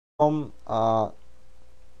from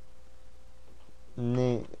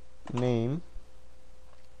name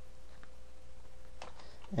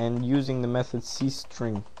and using the method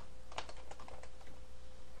cstring.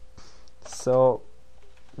 So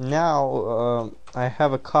now I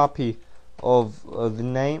have a copy of the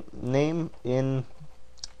name in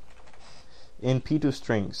p2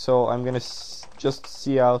 string. So I'm gonna just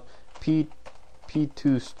see out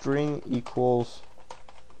p2 string equals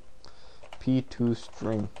p2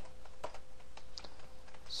 string.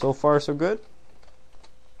 So far so good.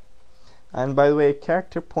 And by the way, a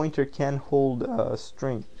character pointer can hold a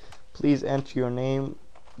string. Please enter your name,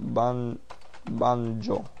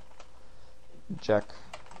 Banjo Jack.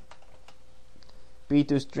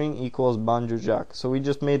 p2 string equals Banjo Jack. So we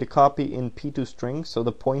just made a copy in p2 string, so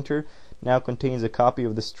the pointer now contains a copy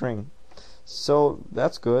of the string. So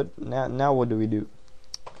that's good. Now what do we do?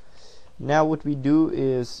 Now what we do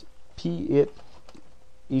is p-it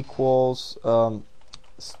equals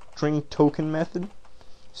string token method.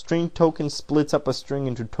 String token splits up a string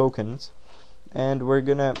into tokens, and we're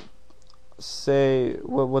gonna say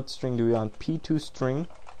what string do we want? p2 string,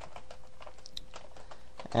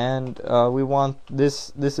 and we want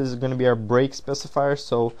this is going to be our break specifier.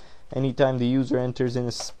 So anytime the user enters in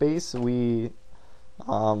a space, we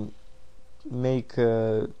make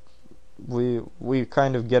we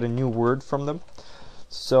kind of get a new word from them.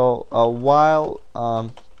 So while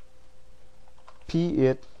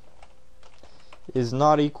p-it is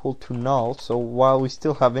not equal to null, so while we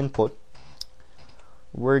still have input,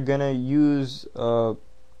 we're gonna use cout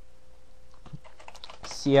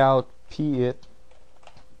p-it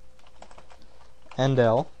and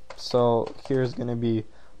l. So here's gonna be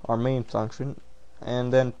our main function,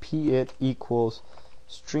 and then p-it equals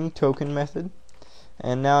string token method,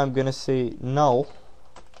 and now I'm gonna say null,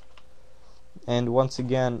 and once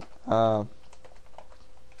again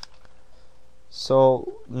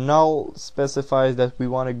so null specifies that we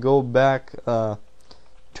want to go back to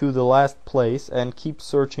the last place and keep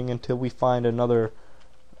searching until we find another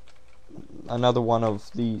one of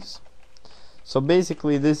these. So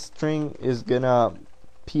basically this string is gonna,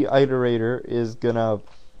 p-iterator is gonna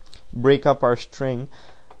break up our string,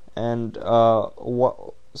 and it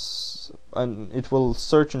will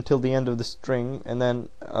search until the end of the string, and then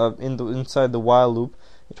inside the while loop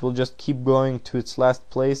it will just keep going to its last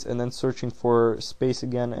place and then searching for space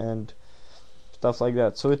again and stuff like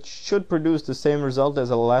that. So it should produce the same result as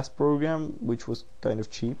a last program, which was kind of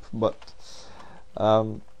cheap, but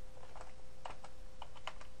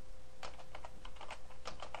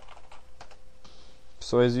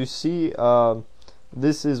so as you see,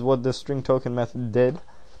 this is what the string token method did,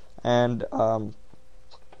 and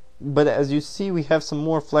but as you see, we have some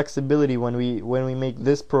more flexibility when we make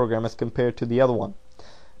this program as compared to the other one.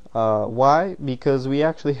 Why? Because we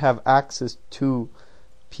actually have access to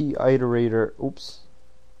p-iterator. Oops.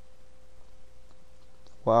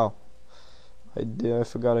 Wow. I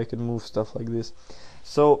forgot I could move stuff like this.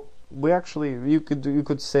 So we actually, you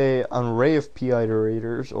could say an array of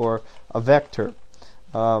p-iterators or a vector.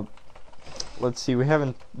 Let's see, we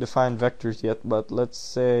haven't defined vectors yet, but let's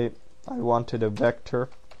say I wanted a vector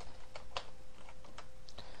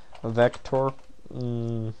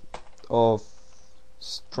of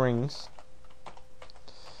strings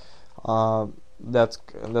that's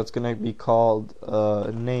gonna be called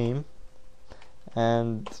name,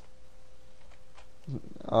 and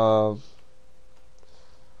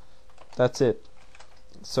that's it.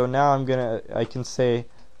 So now I can say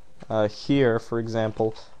here, for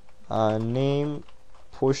example, name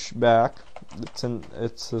push back.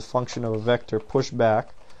 It's a function of a vector push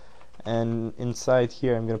back, and inside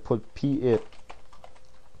here I'm going to put p-it.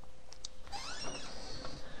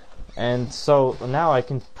 And so now I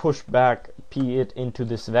can push back p-it into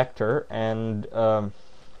this vector, and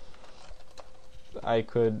I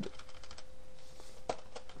could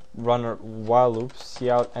run a while loop,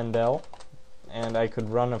 cout and l, and I could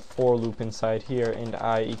run a for loop inside here, and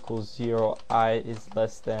I equals 0, I is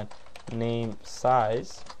less than name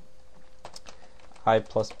size, I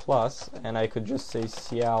plus plus, and I could just say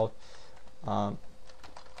cout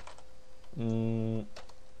let's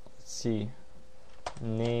see,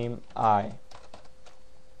 name I.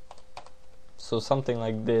 So something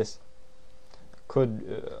like this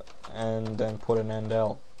could and then put an end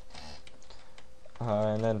l,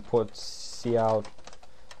 and then put cout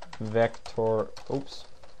vector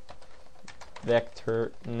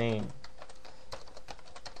name.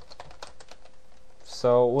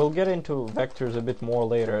 So we'll get into vectors a bit more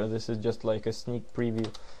later. This is just like a sneak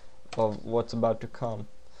preview of what's about to come.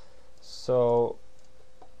 So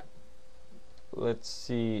let's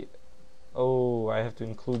see, Oh, I have to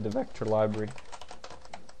include the vector library.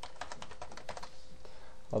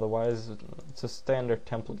 Otherwise, it's a standard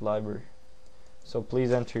template library. So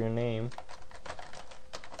please enter your name.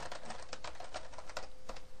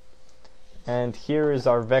 And here is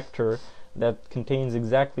our vector that contains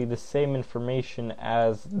exactly the same information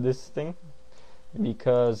as this thing,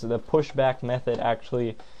 because the pushback method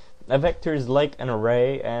actually, a vector is like an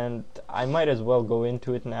array, and I might as well go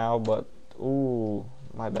into it now, but ooh,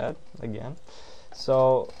 my bad again.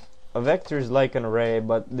 So a vector is like an array,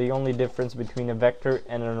 but the only difference between a vector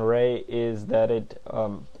and an array is that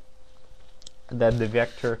that the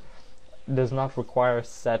vector does not require a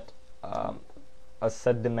set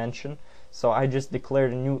dimension. So I just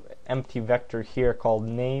declared a new empty vector here called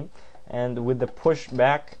name, and with the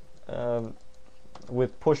pushback,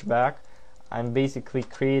 I'm basically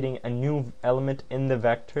creating a new element in the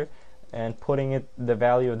vector and putting the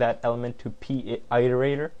value of that element to p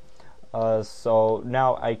iterator. So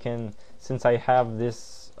now I can, since I have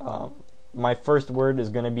this, my first word is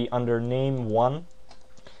going to be under name 1,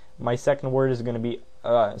 my second word is going to be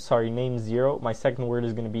name 0, my second word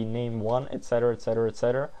is going to be name 1, etc., etc.,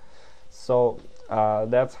 etc. So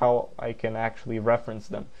that's how I can actually reference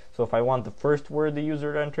them. So if I want the first word the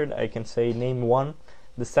user entered, I can say name 1,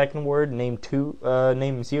 the second word name 2,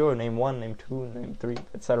 name 0, name 1, name 2, name 3,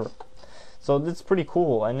 etc. So that's pretty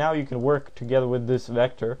cool, and now you can work together with this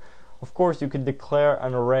vector. Of course, you could declare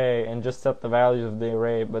an array and just set the values of the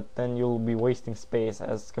array, but then you'll be wasting space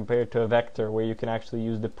as compared to a vector where you can actually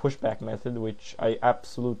use the pushback method, which I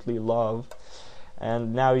absolutely love.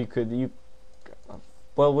 And now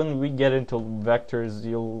well, when we get into vectors,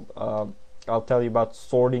 I'll tell you about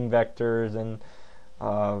sorting vectors and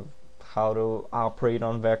how to operate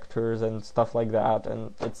on vectors and stuff like that,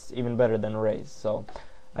 and it's even better than arrays. So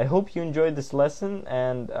I hope you enjoyed this lesson,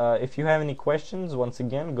 and if you have any questions, once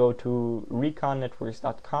again, go to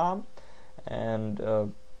reconnetworks.com,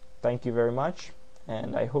 and thank you very much,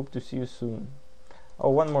 and I hope to see you soon. Oh,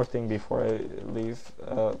 one more thing before I leave.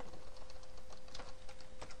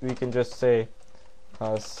 We can just say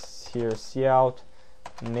here cout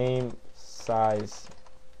name size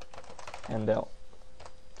and L.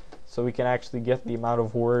 So we can actually get the amount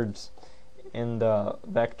of words in the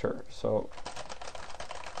vector. So,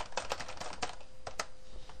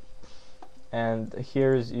 and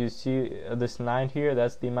here's, you see this 9 here,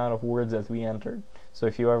 that's the amount of words that we entered. So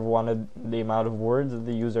if you ever wanted the amount of words that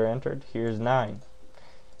the user entered, here's 9.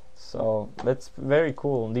 So that's very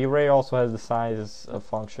cool. And the array also has the size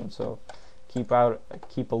function, so keep an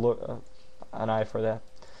eye for that.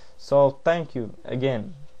 So thank you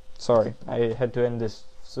again. Sorry, I had to end this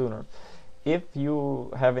sooner. If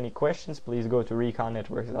you have any questions, please go to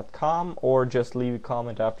reconnetworks.com or just leave a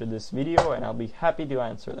comment after this video and I'll be happy to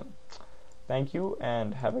answer them. Thank you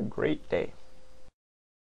and have a great day.